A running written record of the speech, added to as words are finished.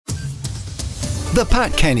The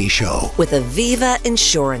Pat Kenny Show with Aviva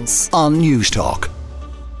Insurance on News Talk.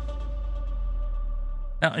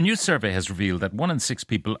 Now, a new survey has revealed that 1 in 6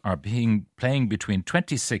 people are paying between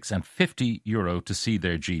 26 and 50 euro to see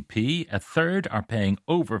their GP. A third are paying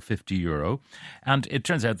over 50 euro. And it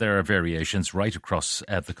turns out there are variations right across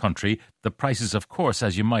the country. The prices, of course,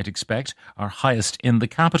 as you might expect, are highest in the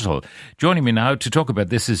capital. Joining me now to talk about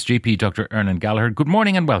this is GP Dr Ernan Gallagher. Good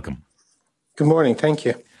morning and welcome. Good morning. Thank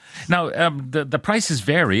you. Now, the prices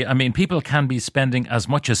vary. I mean, people can be spending as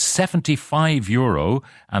much as 75 euro,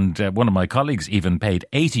 and one of my colleagues even paid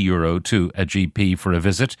 80 euro to a GP for a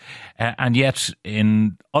visit, and yet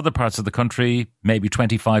in other parts of the country, maybe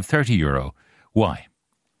 25, 30 euro. Why?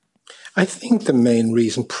 I think the main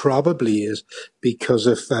reason probably is because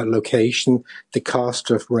of location, the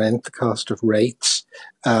cost of rent, the cost of rates,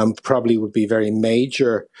 probably would be very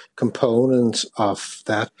major components of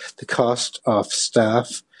that. The cost of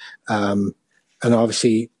staff, and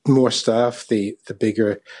obviously more staff, the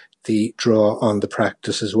bigger the draw on the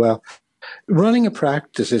practice as well. Running a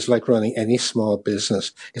practice is like running any small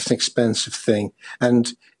business. It's an expensive thing.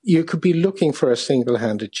 And you could be looking for a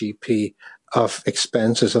single-handed GP of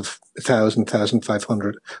expenses of 1,000,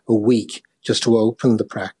 1,500 a week just to open the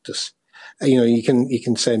practice. You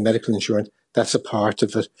can say medical insurance, that's a part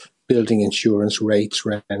of it. Building insurance, rates,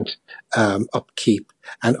 rent, upkeep.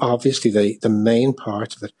 And obviously the main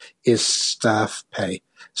part of it is staff pay.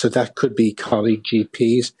 So that could be colleague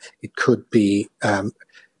GPs. It could be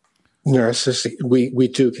nurses. We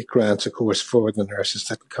do get grants, of course, for the nurses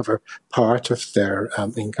that cover part of their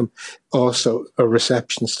income. Also, a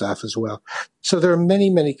reception staff as well. So there are many,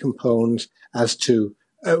 many components as to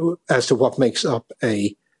what makes up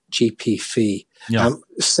a GP fee. Yeah.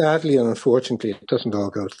 Sadly and unfortunately, it doesn't all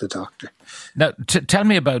go to the doctor. Now, tell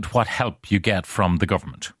me about what help you get from the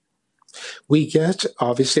government. We get,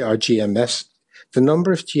 obviously, our GMS. The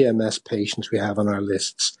number of GMS patients we have on our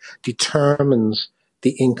lists determines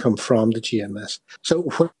the income from the GMS. So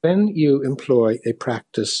when you employ a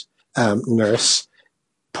practice nurse,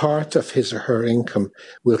 part of his or her income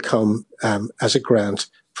will come as a grant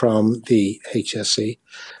from the HSE.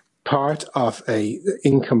 Part of a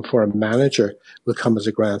income for a manager will come as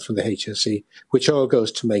a grant from the HSE, which all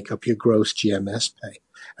goes to make up your gross GMS pay.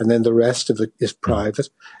 And then the rest of it is private.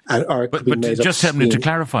 But just help me to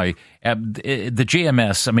clarify, the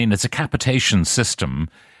GMS, I mean, it's a capitation system.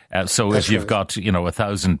 So if you've got,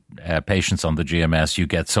 1,000 patients on the GMS, you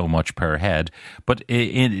get so much per head. But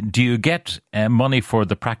do you get money for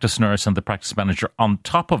the practice nurse and the practice manager on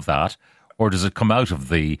top of that, or does it come out of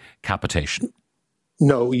the capitation?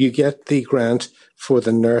 No, you get the grant for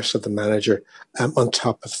the nurse or the manager on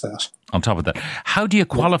top of that. On top of that. How do you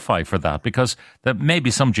qualify for that? Because there may be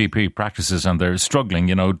some GP practices and they're struggling,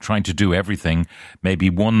 trying to do everything. Maybe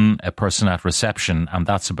a person at reception and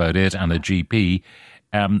that's about it, and a GP.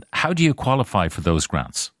 How do you qualify for those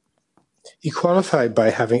grants? You qualify by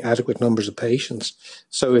having adequate numbers of patients.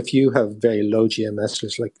 So if you have very low GMS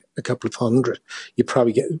lists, like a couple of hundred, you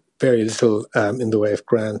probably get very little in the way of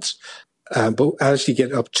grants. But as you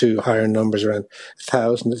get up to higher numbers, around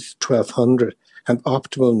 1,000 to 1,200, and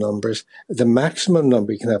optimal numbers, the maximum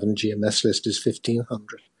number you can have on a GMS list is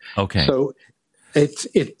 1,500. Okay. So it's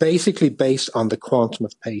basically based on the quantum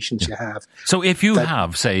of patients you have. So if you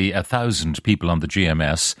have, say, 1,000 people on the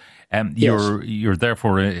GMS, you're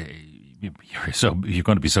therefore you're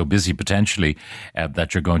going to be so busy potentially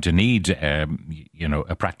that you're going to need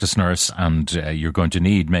a practice nurse, and you're going to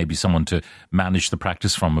need maybe someone to manage the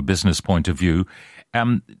practice from a business point of view.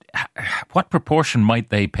 What proportion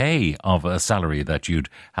might they pay of a salary that you'd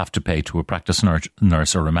have to pay to a practice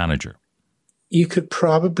nurse or a manager? You could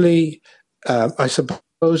probably, I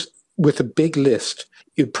suppose, with a big list,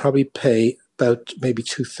 you'd probably pay about maybe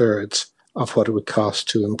 2/3 of what it would cost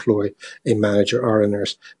to employ a manager or a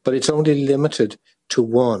nurse. But it's only limited to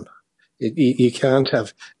one. You can't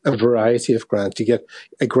have a variety of grants. You get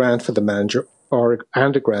a grant for the manager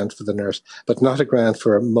and a grant for the nurse, but not a grant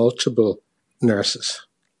for multiple nurses.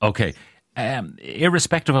 Okay.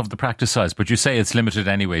 Irrespective of the practice size, but you say it's limited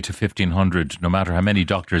anyway to 1,500, no matter how many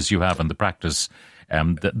doctors you have in the practice,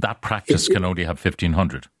 that practice can only have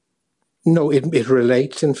 1,500. No, it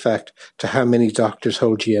relates, in fact, to how many doctors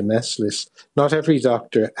hold GMS lists. Not every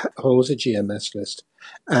doctor holds a GMS list.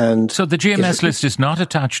 And so the GMS list is not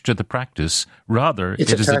attached to the practice, rather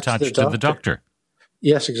it is attached to the doctor.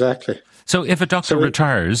 Yes, exactly. So if a doctor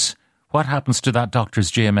retires, what happens to that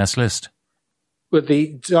doctor's GMS list? Well,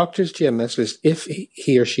 the doctor's GMS list, if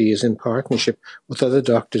he or she is in partnership with other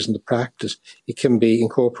doctors in the practice, it can be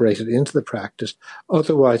incorporated into the practice.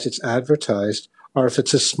 Otherwise, it's advertised, or if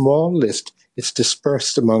it's a small list, it's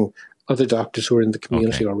dispersed among other doctors who are in the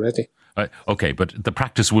community already. Okay, but the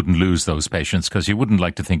practice wouldn't lose those patients, because you wouldn't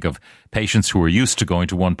like to think of patients who are used to going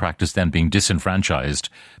to one practice then being disenfranchised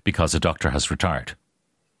because a doctor has retired.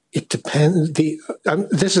 It depends.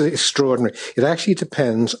 This is extraordinary. It actually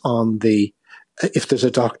depends on if there's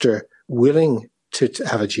a doctor willing to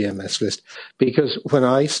have a GMS list. Because when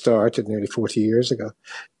I started nearly 40 years ago,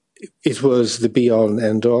 it was the be-all and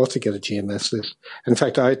end-all to get a GMS list. In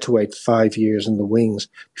fact, I had to wait 5 years in the wings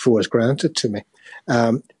before it was granted to me.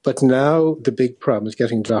 But now the big problem is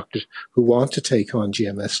getting doctors who want to take on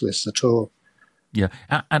GMS lists at all. Yeah.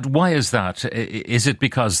 And why is that? Is it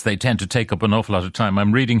because they tend to take up an awful lot of time?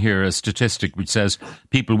 I'm reading here a statistic which says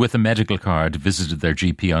people with a medical card visited their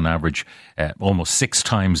GP on average almost 6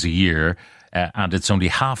 times a year, and it's only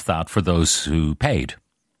half that for those who paid.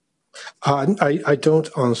 I don't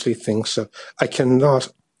honestly think so. I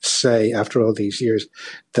cannot say after all these years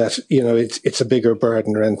that, it's a bigger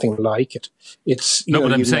burden or anything like it.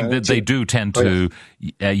 But I'm saying that they do tend to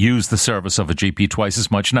use the service of a GP twice as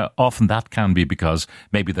much. Now, often that can be because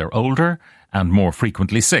maybe they're older and more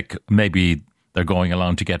frequently sick. Maybe they're going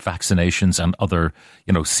along to get vaccinations and other,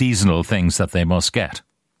 seasonal things that they must get.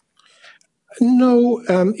 No,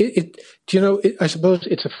 I suppose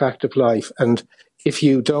it's a fact of life. And if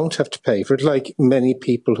you don't have to pay for it, like many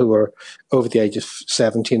people who are over the age of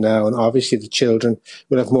 70 now, and obviously the children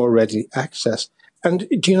will have more ready access. And,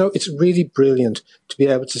 it's really brilliant to be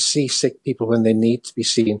able to see sick people when they need to be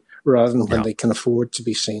seen rather than when they can afford to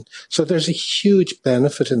be seen. So there's a huge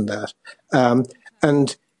benefit in that.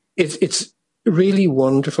 And it's really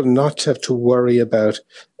wonderful not to have to worry about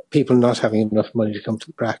people not having enough money to come to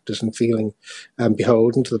the practice and feeling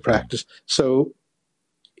beholden to the practice. So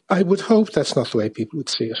I would hope that's not the way people would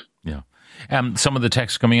see it. Yeah. Some of the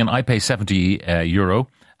texts coming in, I pay €70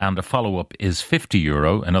 and a follow-up is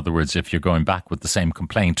 €50. In other words, if you're going back with the same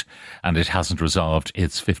complaint and it hasn't resolved,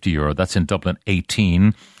 it's €50. That's in Dublin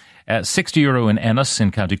 18. €60 in Ennis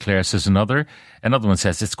in County Clare, says another. Another one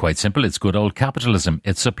says it's quite simple. It's good old capitalism.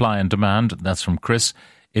 It's supply and demand. That's from Chris.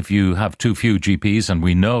 If you have too few GPs, and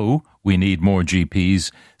we know we need more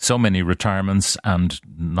GPs, so many retirements, and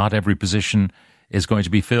not every position is going to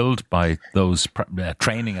be filled by those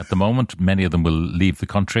training at the moment. Many of them will leave the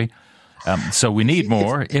country. So we need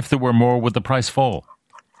more. If there were more, would the price fall?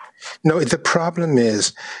 No, the problem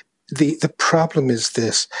is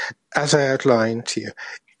this. As I outlined to you,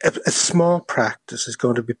 a small practice is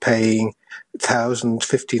going to be paying $1,000,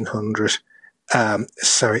 $1,500.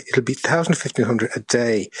 It'll be $1,000, $1,500 a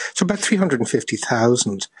day. So about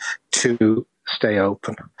 $350,000 to stay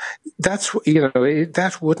open. That's,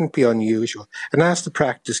 that wouldn't be unusual. And as the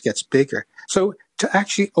practice gets bigger, so to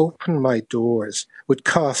actually open my doors would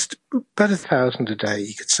cost about $1,000 a day,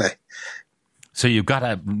 you could say. So you've got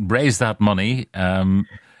to raise that money,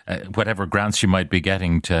 whatever grants you might be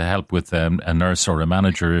getting to help with a nurse or a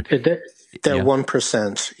manager. They're 1%,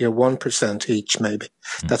 1% each maybe.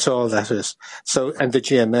 That's all that is. So, and the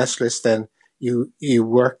GMS list, then you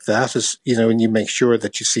work that as, and you make sure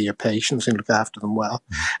that you see your patients and look after them well.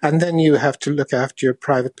 And then you have to look after your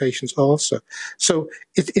private patients also. So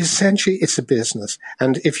essentially it's a business.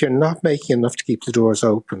 And if you're not making enough to keep the doors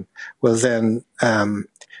open, well then,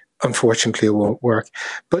 unfortunately, it won't work.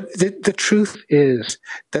 But the truth is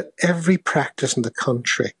that every practice in the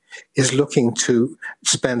country is looking to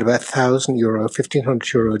spend about €1,000,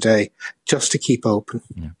 €1,500 a day just to keep open.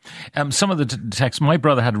 Yeah. Some of the texts, my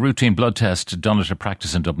brother had a routine blood test done at a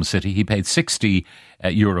practice in Dublin City. He paid €60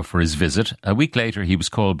 for his visit. A week later, he was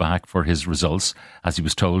called back for his results. As he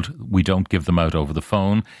was told, we don't give them out over the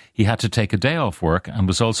phone. He had to take a day off work and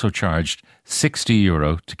was also charged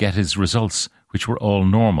 €60 to get his results, which were all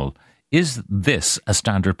normal. Is this a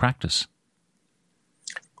standard practice?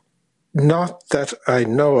 Not that I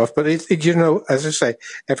know of, but as I say,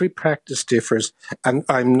 every practice differs. And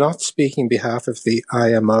I'm not speaking on behalf of the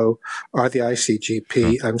IMO or the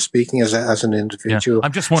ICGP. I'm speaking as an individual. Yeah.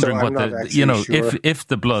 I'm just wondering sure. if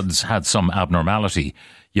the bloods had some abnormality,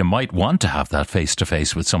 you might want to have that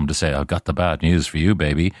face-to-face with someone to say, I've got the bad news for you,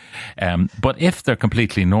 baby. But if they're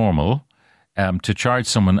completely normal, to charge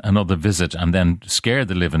someone another visit and then scare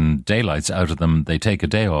the living daylights out of them, they take a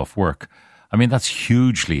day off work. I mean, that's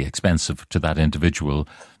hugely expensive to that individual.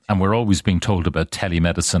 And we're always being told about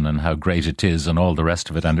telemedicine and how great it is and all the rest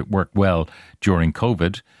of it. And it worked well during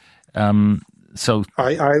COVID. So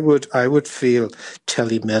I would feel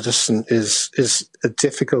telemedicine is a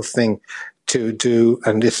difficult thing to do,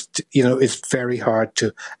 and it's very hard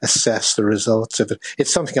to assess the results of it.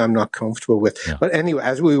 It's something I'm not comfortable with. Yeah. But anyway,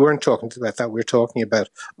 as we weren't talking about that, we were talking about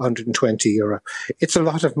 €120. It's a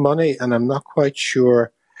lot of money, and I'm not quite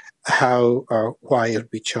sure how or why it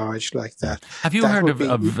would be charged like that. Have you heard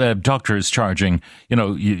of doctors charging,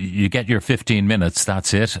 you get your 15 minutes,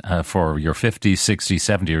 that's it, for your 50, 60,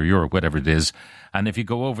 70 or euro, whatever it is. And if you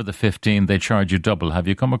go over the 15, they charge you double. Have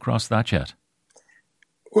you come across that yet?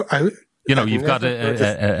 Well, you've got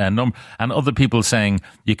a number, and other people saying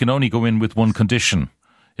you can only go in with one condition.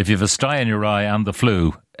 If you have a sty in your eye and the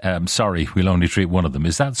flu, sorry, we'll only treat one of them.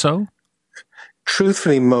 Is that so?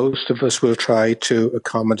 Truthfully, most of us will try to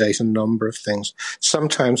accommodate a number of things.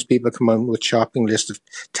 Sometimes people come on with a shopping list of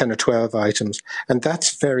 10 or 12 items, and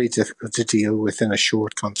that's very difficult to deal with in a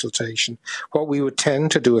short consultation. What we would tend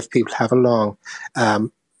to do if people have a long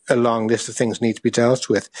list of things need to be dealt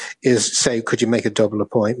with is say, could you make a double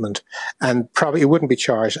appointment? And probably it wouldn't be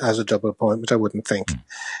charged as a double appointment, I wouldn't think.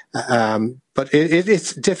 But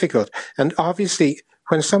it's difficult. And obviously,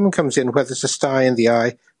 when someone comes in, whether it's a sty in the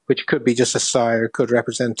eye, which could be just a sty, or could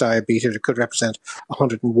represent diabetes, or could represent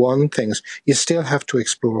 101 things, you still have to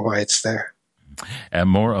explore why it's there.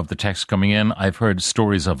 More of the text coming in. I've heard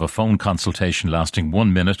stories of a phone consultation lasting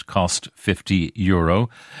 1 minute cost €50.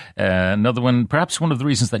 Another one, perhaps one of the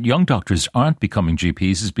reasons that young doctors aren't becoming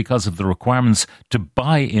GPs is because of the requirements to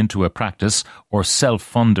buy into a practice or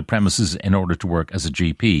self-fund a premises in order to work as a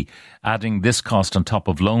GP. Adding this cost on top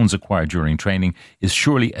of loans acquired during training is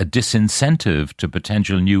surely a disincentive to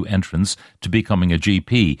potential new entrants to becoming a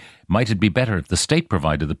GP. Might it be better if the state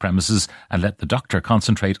provided the premises and let the doctor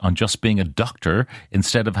concentrate on just being a doctor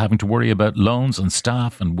instead of having to worry about loans and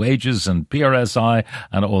staff and wages and PRSI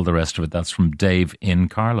and all the rest of it? That's from Dave in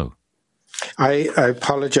Carlow. I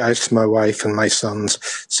apologized to my wife and my sons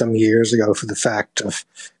some years ago for the fact of,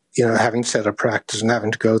 having set a practice and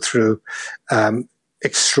having to go through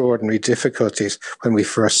extraordinary difficulties when we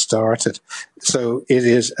first started. So it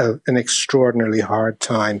is an extraordinarily hard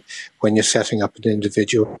time when you're setting up an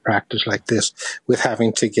individual practice like this with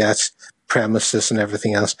having to get premises and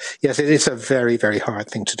everything else. Yes, it is a very, very hard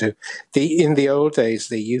thing to do. In the old days,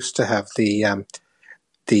 they used to have the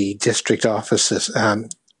district offices,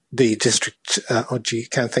 can't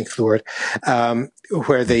think of the word,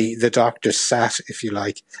 where the doctors sat, if you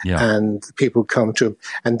like, and people come to them,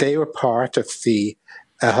 and they were part of the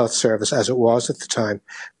health service as it was at the time.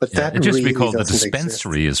 But that it used really to be called the exist.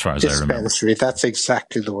 dispensary, as far as I remember. Dispensary, that's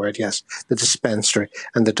exactly the word, yes, the dispensary.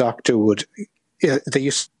 And the doctor would, they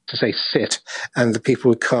used to say sit, and the people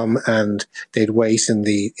would come and they'd wait in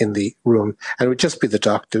the room, and it would just be the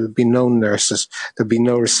doctor. There would be no nurses, there'd be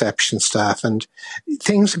no reception staff, and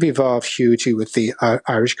things have evolved hugely with the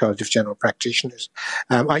Irish College of General Practitioners.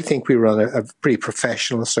 I think we run a pretty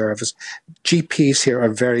professional service. GPs here are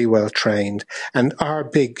very well trained, and our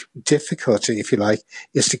big difficulty, if you like,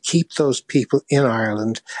 is to keep those people in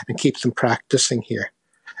Ireland and keep them practicing here.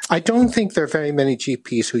 I don't think there are very many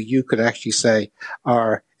GPs who you could actually say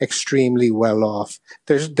are extremely well off.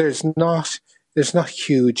 There's not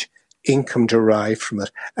huge income derived from it,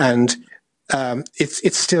 and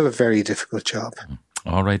it's still a very difficult job.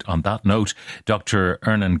 All right. On that note, Dr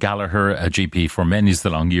Ernan Gallagher, a GP for many's the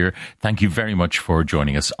long year, thank you very much for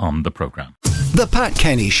joining us on the programme. The Pat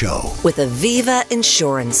Kenny Show with Aviva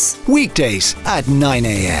Insurance. Weekdays at 9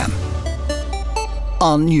 a.m.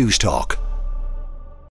 on News Talk.